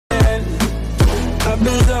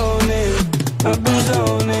been zoning, I've been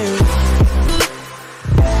zoning.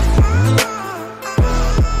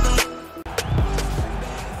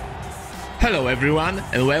 Hello everyone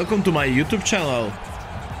and welcome to my YouTube channel.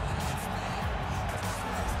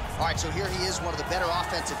 All right, so here he is, one of the better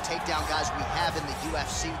offensive takedown guys we have in the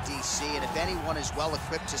UFC, DC. And if anyone is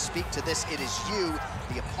well-equipped to speak to this, it is you.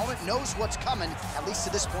 The opponent knows what's coming. At least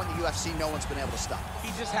to this point in the UFC, no one's been able to stop.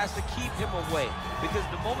 He just has to keep him away, because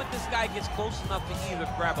the moment this guy gets close enough to either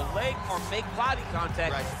grab a leg or make body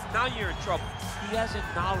contact, now you're in trouble. He has a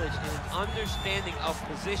knowledge and an understanding of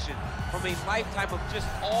position from a lifetime of just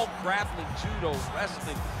all grappling, judo,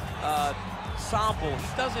 wrestling, sambo. He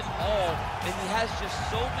does it all, and he has just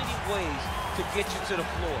so many ways to get you to the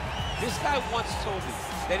floor. This guy once told me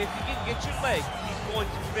that if you can get your leg, he's going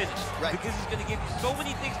to finish. Because he's going to give you so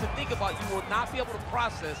many things to think about, you will not be able to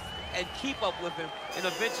process and keep up with him, and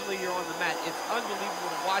eventually you're on the mat. It's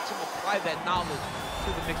unbelievable to watch him apply that knowledge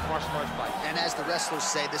to the mixed martial arts fight. And as the wrestlers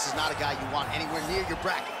say, this is not a guy you want anywhere near your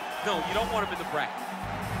bracket. No, you don't want him in the bracket.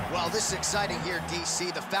 Well, this is exciting here,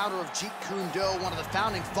 DC. The founder of Jeet Kune Do, one of the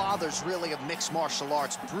founding fathers, really, of mixed martial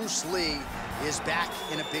arts, Bruce Lee, is back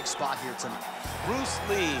in a big spot here tonight. Bruce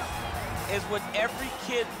Lee is what every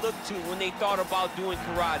kid looked to when they thought about doing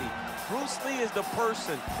karate. Bruce Lee is the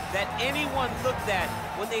person that anyone looked at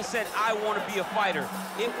when they said, I want to be a fighter.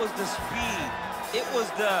 It was the speed, it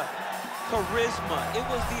was the charisma, it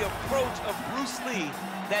was the approach of Bruce Lee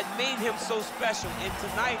that made him so special. And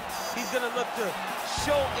tonight, he's gonna look to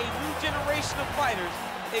show a new generation of fighters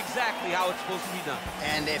exactly how it's supposed to be done.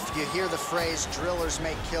 And if you hear the phrase, drillers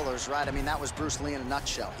make killers, right? I mean, that was Bruce Lee in a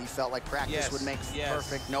nutshell. He felt like practice would make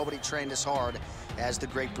perfect. Nobody trained as hard as the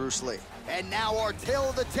great Bruce Lee. And now our tale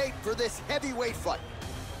of the tape for this heavyweight fight.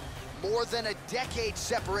 More than a decade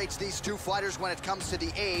separates these two fighters when it comes to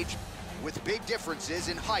the age, with big differences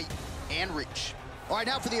in height and reach. All right,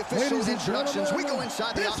 now for the officials' introductions, we go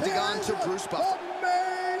inside the octagon to Bruce Buffer. The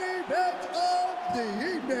main event of the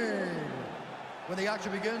evening. When the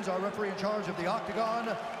action begins, our referee in charge of the octagon,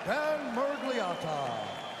 Dan Mergliata.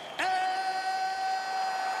 And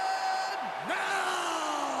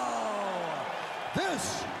now,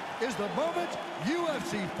 this is the moment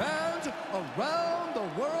UFC fans around the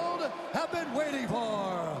world have been waiting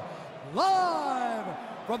for. Live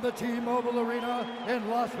from the T-Mobile Arena in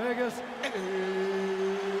Las Vegas, it's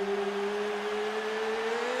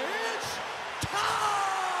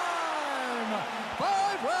time!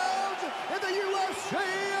 5 rounds in the UFC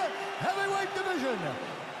heavyweight division.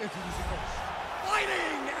 Introducing first,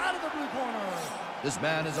 fighting out of the blue corner. This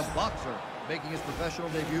man is a boxer, making his professional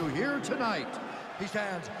debut here tonight. He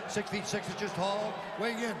stands 6 feet 6 inches tall,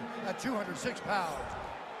 weighing in at 206 pounds.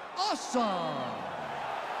 Awesome!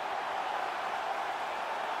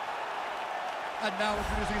 And now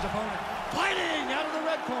introducing his opponent, fighting out of the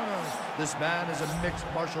red corner. This man is a mixed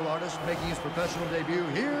martial artist making his professional debut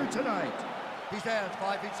here tonight. He stands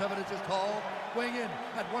 5 feet 7 inches tall, weighing in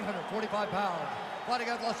at 145 pounds. Fighting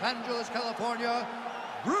out of Los Angeles, California,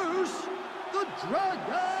 Bruce the Dragon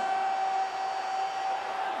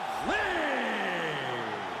Lee.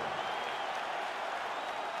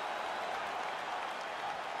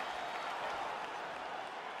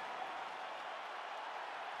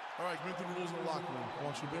 All right, commit to the rules in the locker room. I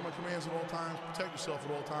want you to obey my commands at all times, protect yourself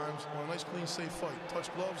at all times. I want a nice, clean, safe fight.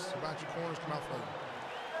 Touch gloves, back your corners, come out fighting.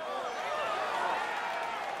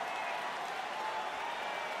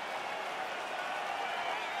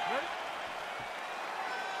 Ready?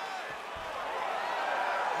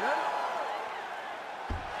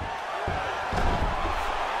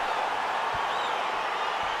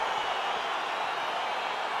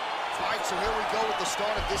 So here we go with the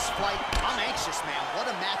start of this fight. I'm anxious, man. What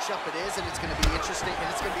a matchup it is, and it's going to be interesting. And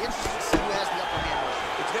it's going to be interesting to see who has the upper hand.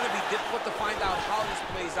 It's going to be difficult to find out how this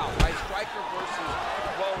plays out, right? Striker versus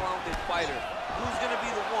well-rounded fighter. Who's going to be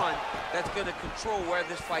the one that's going to control where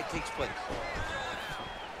this fight takes place?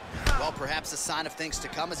 Well, perhaps a sign of things to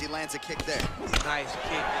come as he lands a kick there. Nice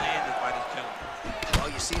kick landed by this gentleman. Well,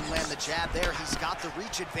 you see him land the jab there. He's got the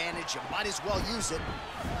reach advantage. You might as well use it.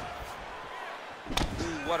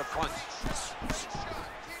 Ooh, what a punch.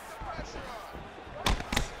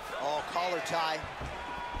 Oh, collar tie.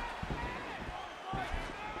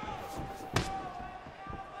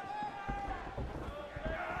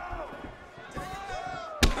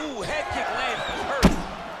 Ooh, head kick lands. He's hurt.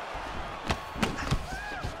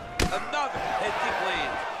 Another head kick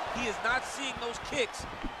lands. He is not seeing those kicks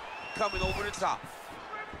coming over the top.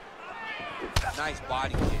 Nice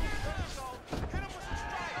body kick.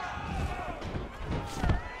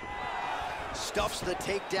 Stuffs the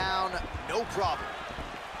takedown, no problem.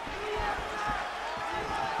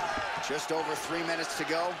 Just over 3 minutes to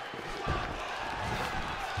go.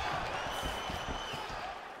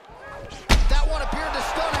 That one appeared to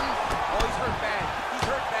stun him. Oh, he's hurt bad. He's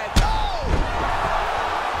hurt bad.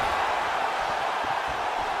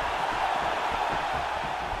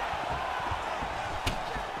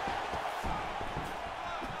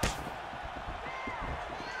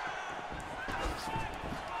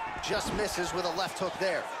 Just misses with a left hook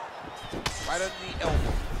there. Right under the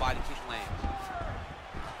elbow. Body kick lands.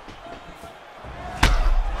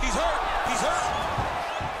 He's hurt. He's hurt.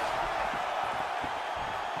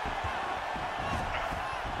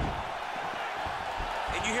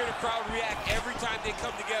 And you hear the crowd react every time they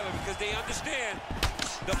come together because they understand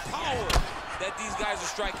the power that these guys are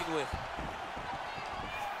striking with.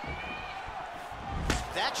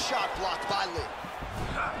 That shot blocked by Lee.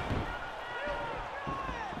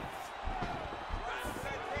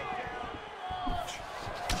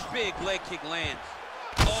 Big leg kick lands.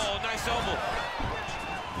 Oh, nice elbow.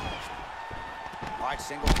 All right,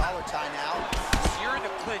 single collar tie now. If you're in the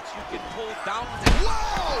clinch, you can pull down.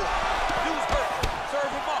 Whoa! Dude's hurt.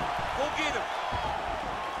 Serve him up. Go get him.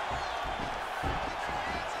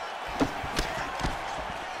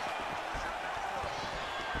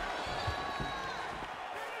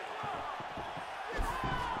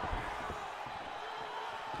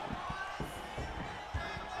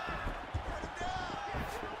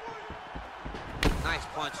 Nice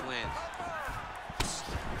punch lands.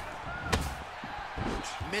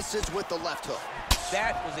 Misses with the left hook.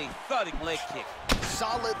 That was a thudding leg kick.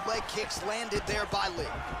 Solid leg kicks landed there by Lee.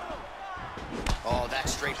 Oh, that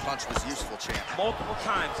straight punch was useful, champ. Multiple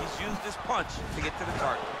times he's used this punch to get to the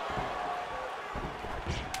target.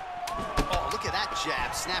 Oh, look at that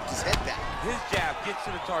jab. Snapped his head back. His jab gets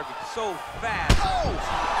to the target so fast.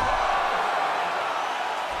 Oh!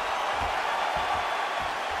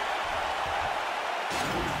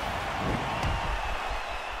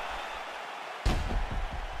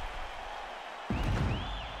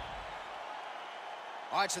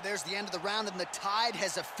 All right, so there's the end of the round, and the tide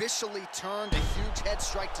has officially turned. A huge head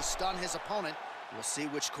strike to stun his opponent. We'll see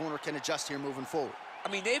which corner can adjust here moving forward. I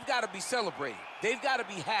mean, they've got to be celebrating. They've got to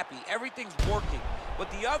be happy. Everything's working.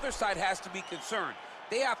 But the other side has to be concerned.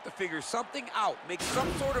 They have to figure something out, make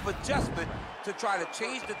some sort of adjustment to try to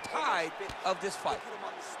change the tide of this fight.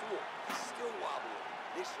 He's still wobbling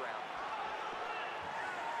this round.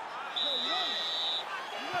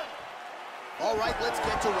 All right, let's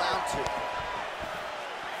get to round two.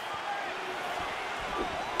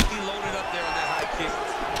 He loaded up there on that high kick.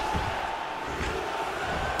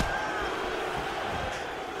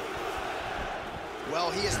 Well,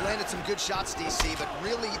 he has landed some good shots, DC, but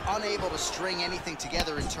really unable to string anything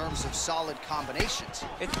together in terms of solid combinations.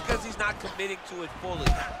 It's because he's not committing to it fully.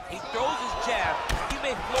 He throws his jab. He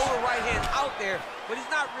may float a right hand out there, but he's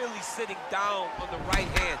not really sitting down on the right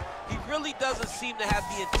hand. He really doesn't seem to have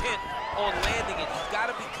the intent on landing it. He's got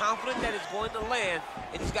to be confident that it's going to land,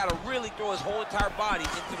 and he's got to really throw his whole entire body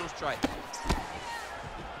into those strikes.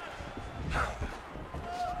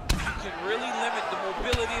 You can really limit the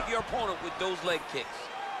mobility of your opponent with those leg kicks.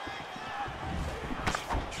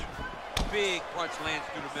 Big punch lands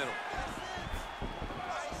through the middle.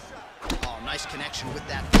 Oh, nice connection with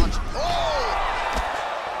that punch. Oh!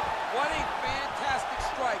 What a fantastic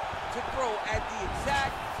strike to throw at the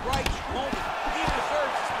exact right moment. He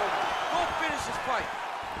deserves this moment. Go finish his fight.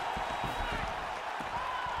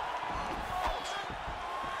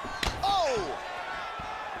 Oh!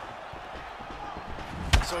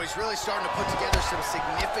 So he's really starting to put together some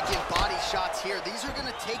significant body shots here. These are going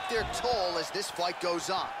to take their toll as this fight goes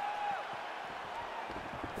on.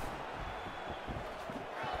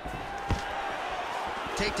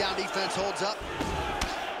 Takedown defense holds up.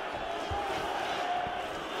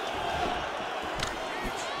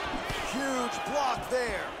 Huge block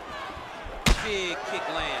there. Big kick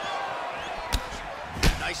lands.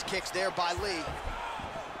 Nice kicks there by Lee.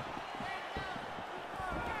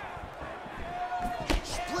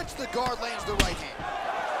 Splits the guard, lands the right hand.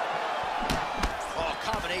 Oh,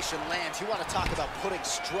 combination lands. You want to talk about putting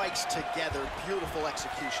strikes together. Beautiful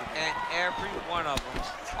execution. And every one of them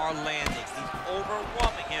are landing. He's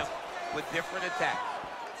overwhelming him with different attacks.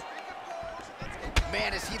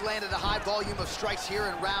 Man, as he landed a high volume of strikes here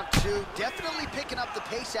in round two, definitely picking up the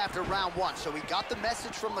pace after round one. So he got the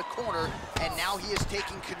message from the corner, and now he is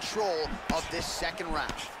taking control of this second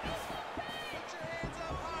round.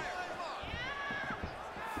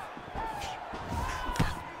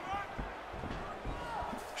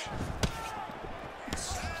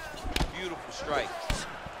 Beautiful strike.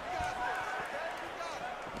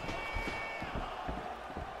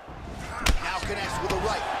 Now connects with a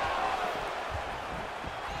right.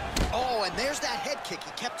 Oh, and there's that head kick.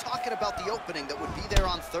 He kept talking about the opening that would be there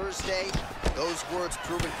on Thursday. Those words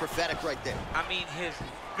proving prophetic right there. I mean, his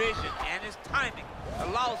vision and his timing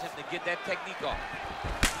allows him to get that technique off.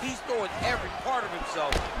 He's throwing every part of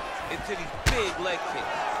himself into these big leg kicks.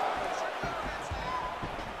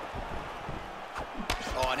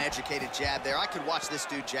 Oh, an educated jab there. I could watch this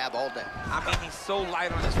dude jab all day. I mean, he's so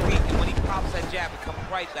light on his feet, and when he pops that jab, it comes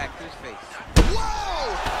right back to his face.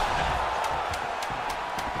 Whoa!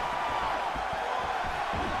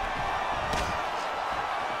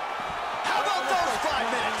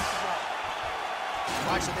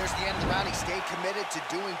 All right, so there's the end of the round. He stayed committed to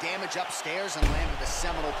doing damage upstairs and landed a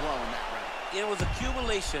seminal blow in that round. It was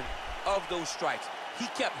accumulation of those strikes. He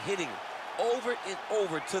kept hitting him over and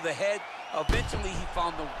over to the head. Eventually, he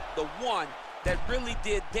found the one that really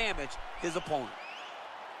did damage his opponent.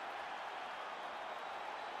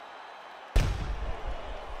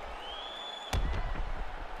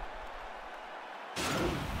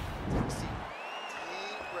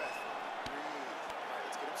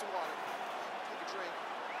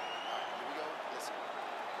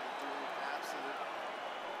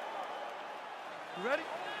 You ready?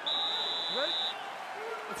 You ready?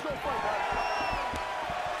 Let's go fight.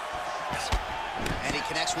 And he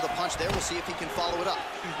connects with a punch there. We'll see if he can follow it up.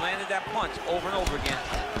 He's landed that punch over and over again.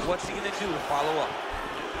 What's he gonna do to follow up?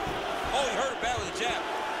 Oh, he hurt it bad with a jab.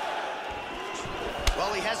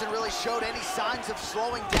 Well, he hasn't really showed any signs of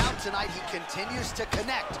slowing down tonight. He continues to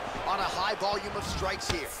connect on a high volume of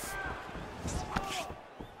strikes here.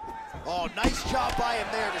 Oh, nice job by him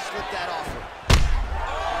there to slip that off him.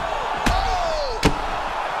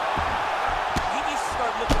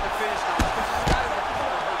 Looking to finish now because he's got his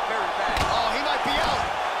opponent hurt very bad. Oh, he might be out.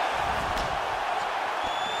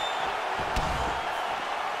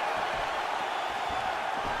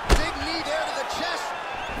 Big knee there to the chest.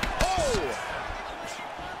 Oh!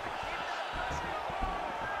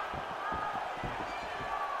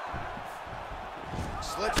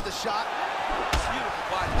 Slips the shot. Beautiful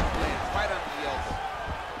body lands right under the elbow.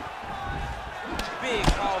 Big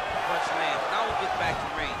powerful punch lands. Now we'll get back to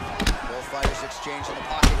range. Both fighters exchange in the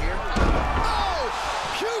pocket here. Oh!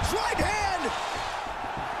 Huge right hand!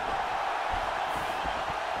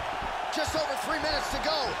 Just over 3 minutes to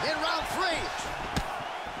go in round 3.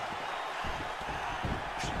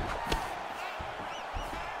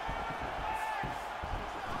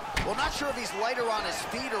 Well, not sure if he's lighter on his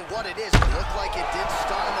feet or what it is. It looked like it did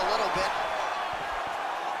stun him a little bit.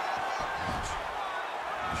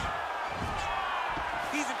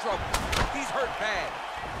 He's in trouble. He's hurt bad.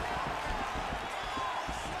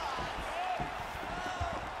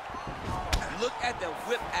 Look at the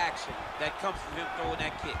whip action that comes from him throwing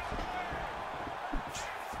that kick.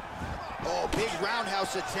 Oh, big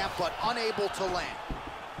roundhouse attempt, but unable to land.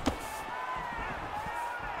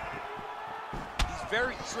 He's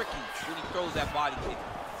very tricky when he throws that body kick.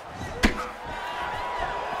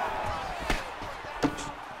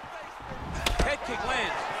 Head kick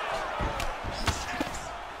lands.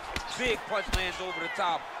 Big punch lands over the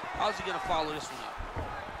top. How's he gonna follow this one up?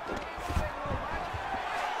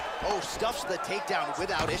 Oh, stuffs the takedown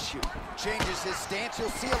without issue. Changes his stance.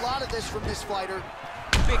 You'll see a lot of this from this fighter.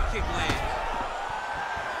 Big kick lands.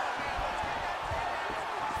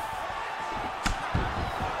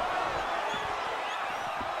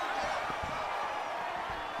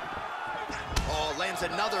 Oh, lands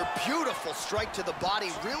another beautiful strike to the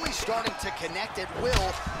body. Really starting to connect at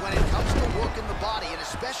will when it comes to working the body, and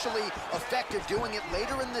especially effective doing it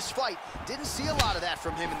later in this fight. Didn't see a lot of that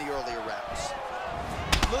from him in the earlier rounds.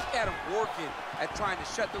 Look at him working at trying to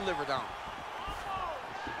shut the liver down.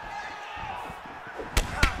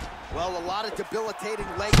 Well, a lot of debilitating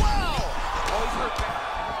leg. Wow! Oh, he's hurt back.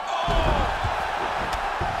 Oh!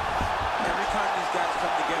 Every time these guys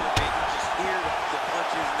come together, man, you just hear the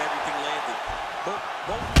punches and everything landed. Boom,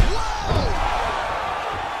 boom. Whoa!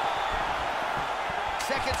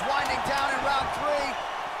 Seconds winding down in round 3.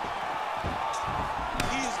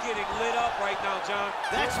 He's getting lit up right now, John.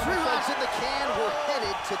 That's 3 rounds in the can. We're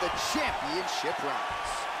headed to the championship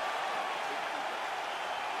rounds.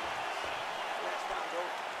 Last round's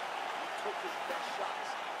over. He took his best shots.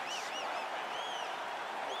 He smiled back.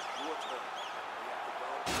 Now it's your turn. You have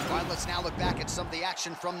to go. All right, let's now look back at some of the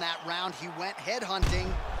action from that round. He went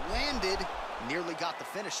headhunting, landed, nearly got the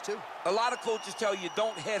finish too. A lot of coaches tell you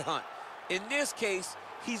don't headhunt. In this case,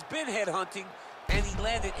 he's been headhunting, and he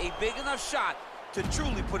landed a big enough shot to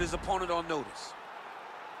truly put his opponent on notice.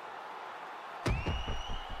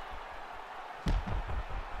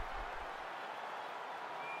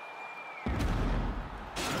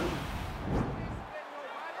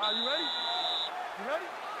 Are you ready? You ready?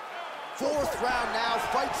 4th round now,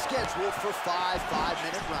 fight scheduled for 5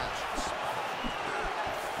 5-minute rounds.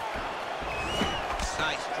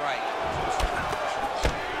 Nice strike.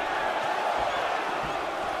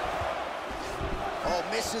 Oh,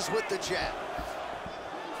 misses with the jab.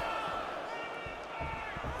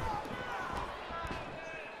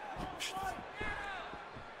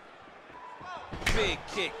 Big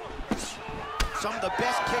kick. Some of the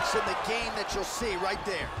best kicks in the game that you'll see right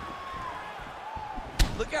there.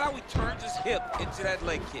 Look at how he turns his hip into that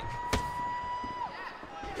leg kick.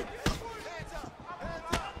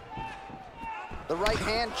 The right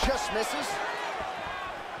hand just misses.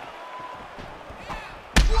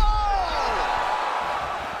 Whoa!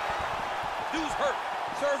 Dude's hurt.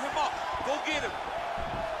 Serve him up. Go get him.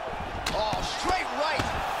 Oh, straight right.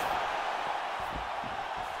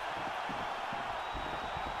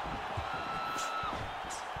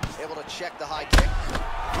 Able to check the high kick.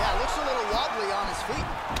 Yeah, looks a little wobbly on his feet.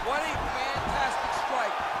 What a fantastic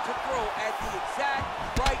strike to throw at the exact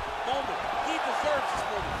right moment. He deserves this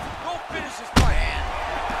moment. Go finish his fight. Man.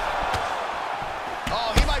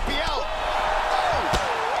 Oh, he might be out. Oh!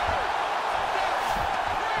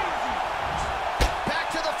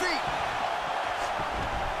 Back to the feet.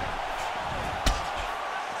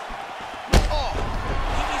 Oh.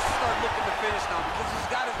 He needs to start looking to finish now because he's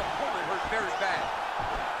got his opponent hurt very bad.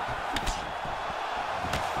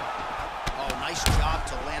 Nice job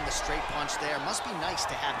to land the straight punch there. Must be nice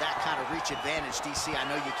to have that kind of reach advantage, DC. I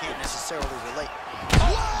know you can't necessarily relate.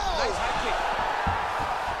 Oh, nice high kick.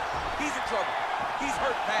 He's in trouble. He's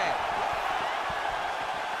hurt bad.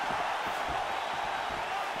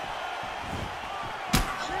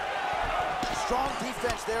 Strong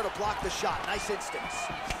defense there to block the shot. Nice instincts.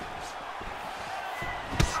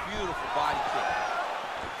 Beautiful body kick.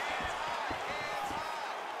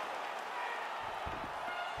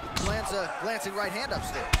 Lands a glancing right hand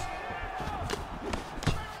upstairs.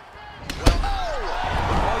 Well, oh!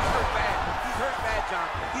 Oh, he's hurt bad. He's hurt bad, John.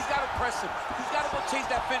 He's got to press him. He's got to go chase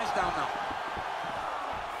that finish down now.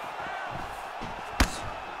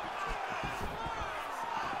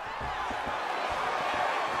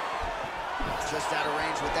 Just out of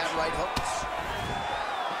range with that right hook.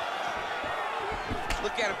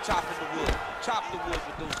 Look at him chopping the wood. Chop the wood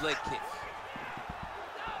with those leg kicks.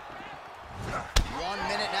 1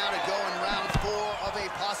 minute now to go in round 4 of a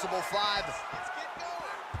possible 5.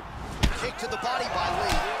 Kick to the body by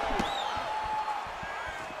Lee.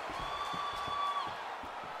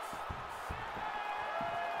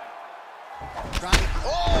 Trying.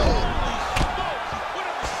 Oh! Put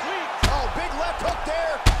him to sleep. Oh, big left hook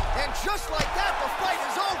there. And just like that, the fight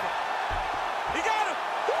is over. He got him.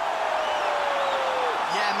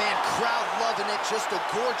 Yeah, man, crowd loving it. Just a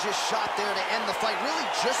gorgeous shot there to end the fight. Really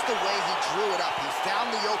just the way he drew it up. He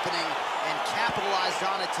found the opening and capitalized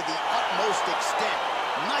on it to the utmost extent.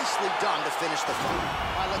 Nicely done to finish the fight.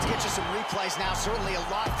 All right, let's get you some replays now. Certainly a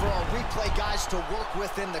lot for our replay guys to work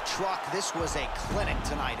with in the truck. This was a clinic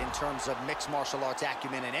tonight in terms of mixed martial arts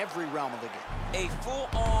acumen in every realm of the game. A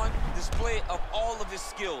full-on display of all of his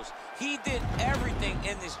skills. He did everything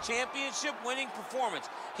in this championship-winning performance.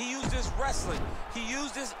 He used his wrestling. He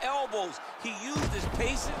used his elbows. He used his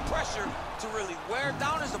pace and pressure to really wear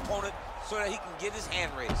down his opponent so that he can get his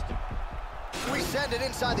hand raised. We send it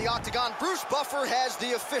inside the octagon. Bruce Buffer has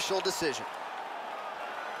the official decision.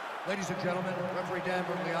 Ladies and gentlemen, referee Dan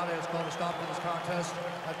Bergliata has called a stop to this contest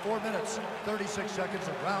at 4 minutes, 36 seconds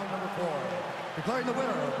of round number 4. Declaring the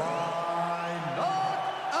winner by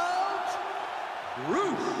knockout,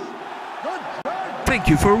 Bruce the Dragon. Thank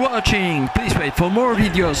you for watching. Please wait for more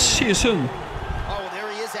videos. See you soon.